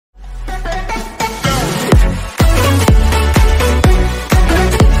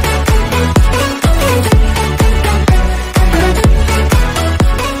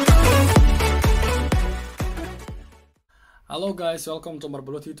guys, welcome to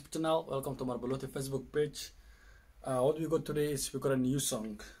Marbolotti YouTube channel, welcome to Marbolotti Facebook page. What we got today is we got a new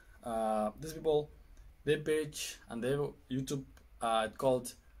song. These people, their page and their YouTube, it's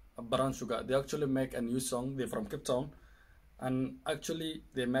called Brown Sugar. They actually make a new song. They're from Cape Town, and actually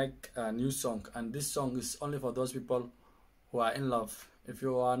they make a new song, and this song is only for those people who are in love. If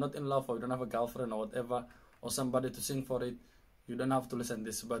you are not in love, or you don't have a girlfriend or whatever, or somebody to sing for it, you don't have to listen to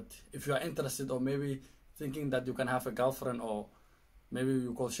this. But if you are interested, or maybe thinking that you can have a girlfriend, or maybe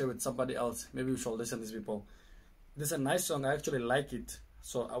you could share with somebody else, maybe you should listen to these people. This is a nice song. I actually like it.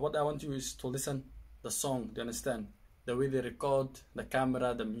 So what I want you is to listen the song. Do you understand? The way they record, the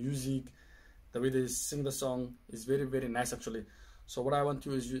camera, the music, the way they sing the song is very, very nice actually. So what I want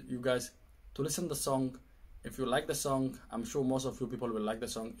you is you guys to listen the song. If you like the song, I'm sure most of you people will like the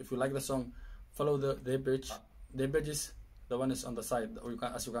song. If you like the song, follow their page. Their page is the one is on the side,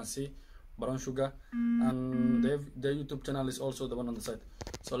 as you can see, Brown Sugar, and their YouTube channel is also the one on the side.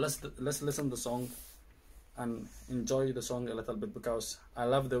 So let's listen to the song and enjoy the song a little bit, because I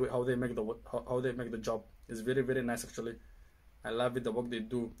love the way how they make the job. It's very, very nice actually. I love it, the work they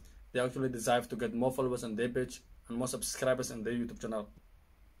do. They actually deserve to get more followers on their page and more subscribers on their YouTube channel.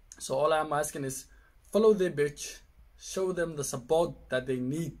 So all I'm asking is follow their page, show them the support that they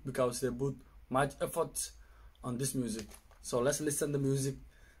need, because they put much effort on this music. So let's listen to the music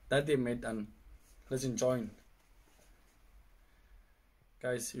that they made and let's enjoy.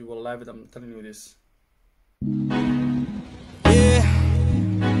 Guys, you will love it, I'm telling you this. Yeah.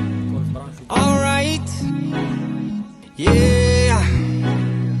 Alright. Yeah.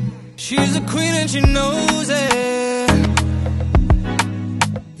 She's a queen and she knows it.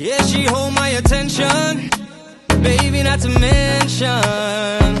 Yeah, she hold my attention. Baby, not to mention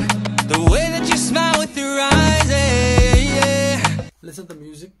the way that you smile with your eyes, yeah. Listen to the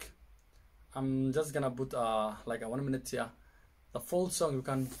music. I'm just gonna put like a 1 minute here. The full song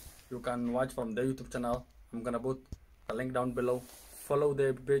you can watch from their YouTube channel. I'm gonna put the link down below. Follow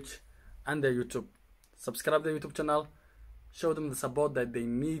their page and their YouTube. Subscribe their YouTube channel. Show them the support that they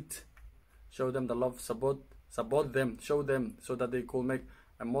need. Show them the love, support them. Show them so that they could make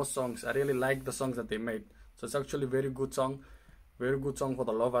more songs. I really like the songs that they made. So it's actually a very good song for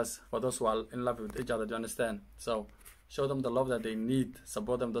the lovers, for those who are in love with each other. Do you understand? So show them the love that they need.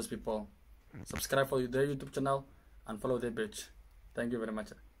 Support them, those people. Subscribe for their YouTube channel and follow their page. Thank you very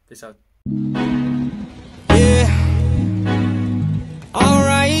much. Peace out. Yeah.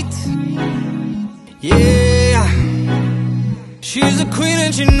 Alright. Yeah. She's a queen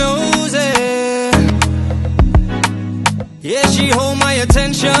and she knows it. Yeah, she hold my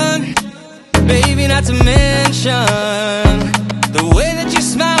attention. Baby, not to mention the way that you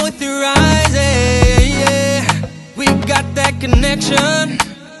smile with your eyes, yeah. We got that connection.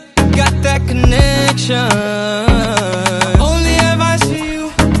 Got that connection. Only have I see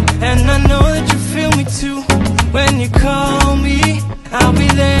you, and I know that you feel me too. When you call me, I'll be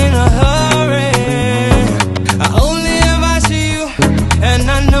there in a hurry. I only have I see you, and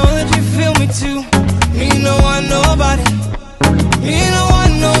I know that you feel me too. Me no want nobody, me no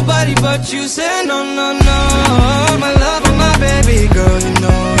want nobody but you. Say no, no, no. My love for my baby girl, you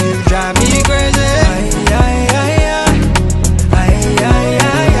know.